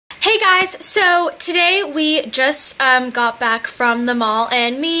guys, so today we just got back from the mall,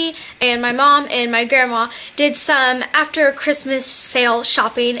 and me and my mom and my grandma did some after Christmas sale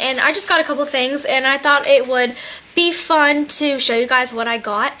shopping, and I just got a couple things and I thought it would be fun to show you guys what I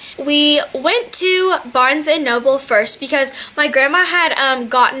got. We went to Barnes & Noble first because my grandma had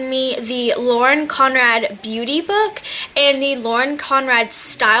gotten me the Lauren Conrad beauty book and the Lauren Conrad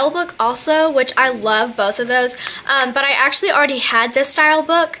style book also, which I love both of those, but I actually already had this style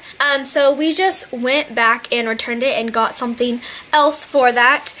book, so we just went back and returned it and got something else for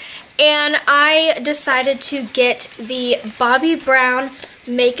that. And I decided to get the Bobbi Brown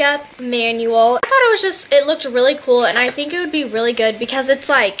makeup manual. I thought it looked really cool, and I think it would be really good because it's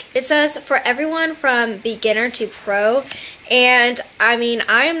like, it says for everyone from beginner to pro, and I mean,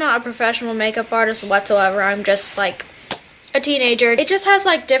 I am not a professional makeup artist whatsoever. I'm just like a teenager. It just has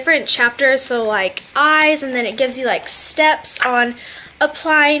like different chapters, so like eyes, and then it gives you like steps on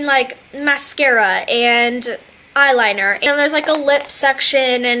applying like mascara and eyeliner, and there's like a lip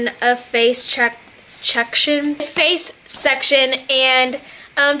section and a face section and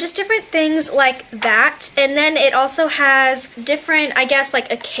just different things like that. And then it also has different, I guess,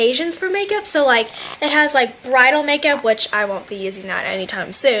 like occasions for makeup. So like it has like bridal makeup, which I won't be using that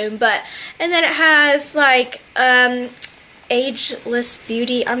anytime soon, but and then it has like ageless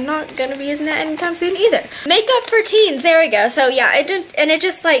beauty. I'm not gonna be using that anytime soon either. Makeup for teens, there we go. So yeah, it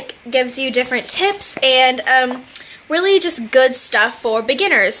just like gives you different tips and really just good stuff for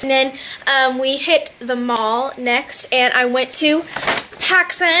beginners. And then we hit the mall next, and I went to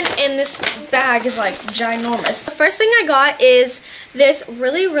PacSun, and this bag is like ginormous. The first thing I got is this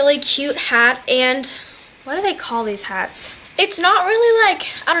really cute hat, and what do they call these hats? It's not really like,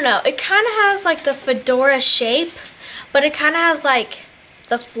 I don't know, it kind of has like the fedora shape, but it kind of has like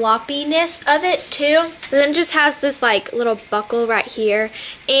the floppiness of it too. And then it just has this like little buckle right here,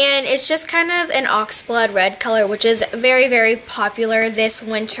 and it's just kind of an oxblood red color, which is very popular this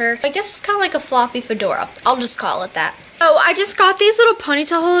winter. I guess it's kind of like a floppy fedora. I'll just call it that. So I just got these little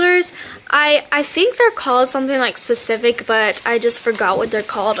ponytail holders. I think they're called something like specific, but I just forgot what they're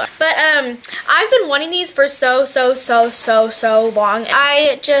called. But I've been wanting these for so long.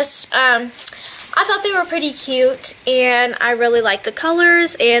 I thought they were pretty cute, and I really like the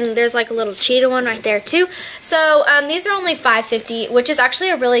colors, and there's like a little cheetah one right there too. So these are only $5.50, which is actually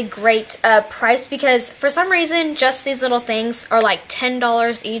a really great price, because for some reason just these little things are like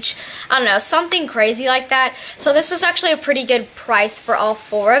 $10 each. I don't know, something crazy like that. So this was actually a pretty good price for all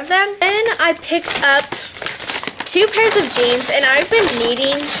four of them. Then I picked up 2 pairs of jeans, and I've been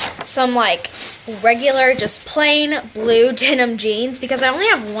needing some like regular, just plain blue denim jeans because I only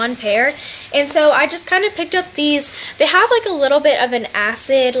have 1 pair, and so I just kind of picked up these. They have like a little bit of an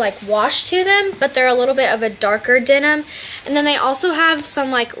acid like wash to them, but they're a little bit of a darker denim, and then they also have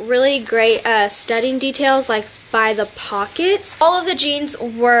some like really great studding details like by the pockets. All of the jeans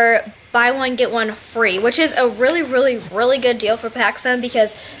were buy one get one free, which is a really good deal for PacSun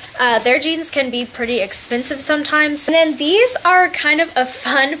because their jeans can be pretty expensive sometimes. And then these are kind of a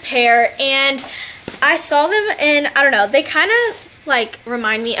fun pair, and I saw them, and I don't know, they kind of like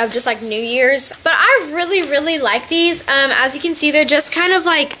remind me of just like New Year's, but I really like these. As you can see, they're just kind of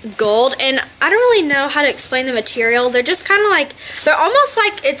like gold, and I don't really know how to explain the material. They're just kind of like, they're almost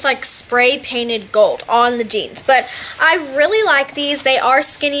like it's like spray painted gold on the jeans, but I really like these. They are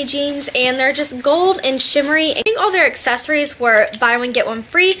skinny jeans, and they're just gold and shimmery. I think all their accessories were buy one get one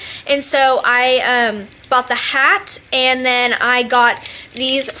free, and so I bought the hat, and then I got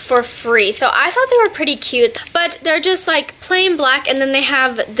these for free. So I thought they were pretty cute, but they're just like plain black, and then they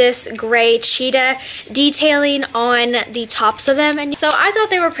have this gray cheetah detailing on the tops of them, and so I thought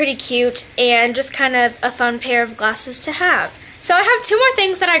they were pretty cute and just kind of a fun pair of glasses to have. So I have 2 more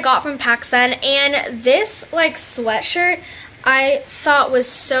things that I got from PacSun, and this like sweatshirt I thought was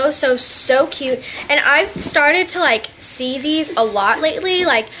so cute, and I've started to like see these a lot lately,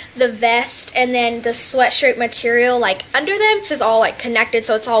 like the vest and then the sweatshirt material like under them is all like connected,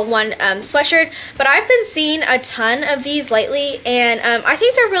 so it's all one sweatshirt. But I've been seeing a ton of these lately, and I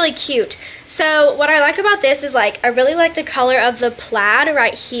think they're really cute. So what I like about this is like I really like the color of the plaid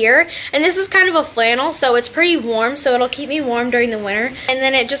right here, and this is kind of a flannel, so it's pretty warm, so it'll keep me warm during the winter. And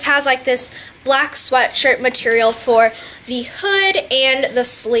then it just has like this black sweatshirt material for the hood and the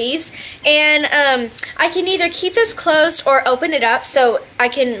sleeves, and I can either keep this closed or open it up so I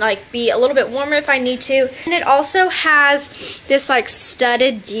can like be a little bit warmer if I need to. And it also has this like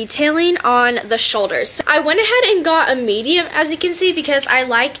studded detailing on the shoulders. I went ahead and got a medium, as you can see, because I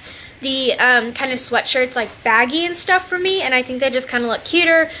like the kind of sweatshirts like baggy and stuff for me, and I think they just kind of look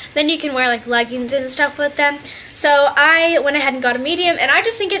cuter. Then you can wear like leggings and stuff with them. So I went ahead and got a medium, and I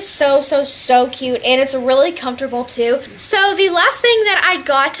just think it's so cute, and it's really comfortable too. So the last thing that I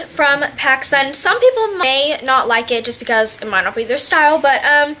got from PacSun, some people may not like it just because it might not be their style, but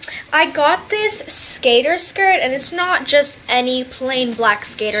I got this skater skirt, and it's not just any plain black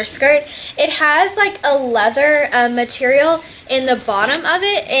skater skirt. It has like a leather material in the bottom of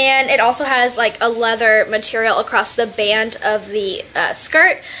it, and it also has like a leather material across the band of the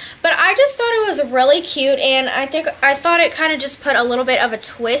skirt. But I just thought it was really cute, and I thought it kind of just put a little bit of a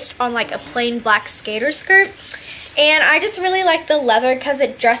twist on like a plain black skater skirt. And I just really like the leather because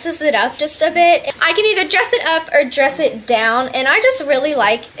it dresses it up just a bit. I can either dress it up or dress it down, and I just really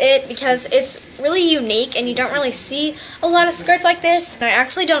like it because it's really unique and you don't really see a lot of skirts like this. And I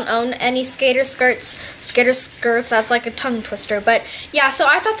actually don't own any skater skirts. Skater skirts, that's like a tongue twister. But yeah, so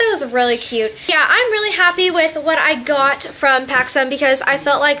I thought that was really cute. Yeah, I'm really happy with what I got from PacSun because I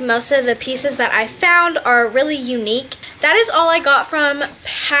felt like most of the pieces that I found are really unique. That is all I got from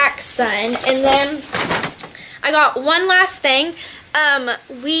PacSun. And then I got one last thing. I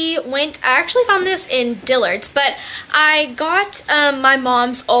actually found this in Dillard's, but I got my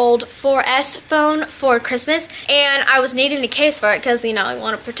mom's old 4S phone for Christmas, and I was needing a case for it because, you know, I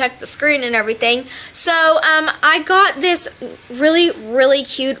want to protect the screen and everything. So I got this really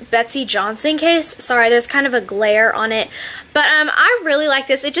cute Betsey Johnson case. Sorry, there's kind of a glare on it. But I really like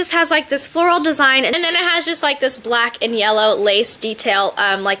this. It just has like this floral design, and then it has just like this black and yellow lace detail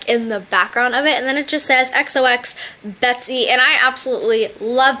like in the background of it, and then it just says XOX Betsey, and I absolutely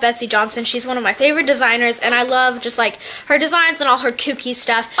love Betsey Johnson. She's one of my favorite designers, and I love just like her designs and all her kooky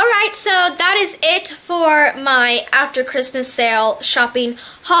stuff. Alright, so that is it for my after Christmas sale shopping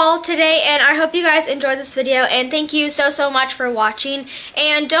haul today, and I hope you guys enjoyed this video, and thank you so much for watching.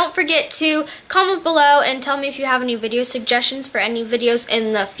 And don't forget to comment below and tell me if you have any video suggestions for any videos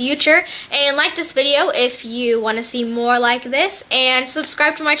in the future, and like this video if you want to see more like this, and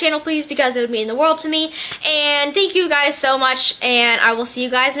subscribe to my channel please because it would mean the world to me. And thank you guys so much, and I will see you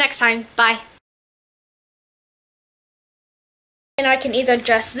guys next time. Bye. And I can either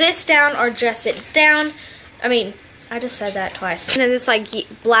dress this down or dress it down. I mean, I just said that twice. And then it's like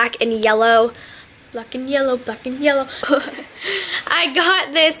black and yellow. Black and yellow, black and yellow. I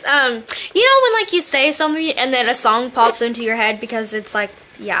got this, you know when like you say something and then a song pops into your head because it's like,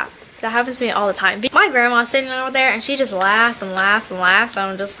 yeah, that happens to me all the time. My grandma's sitting over there and she just laughs and laughs and laughs,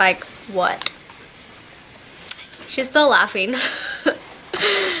 and I'm just like, what? She's still laughing.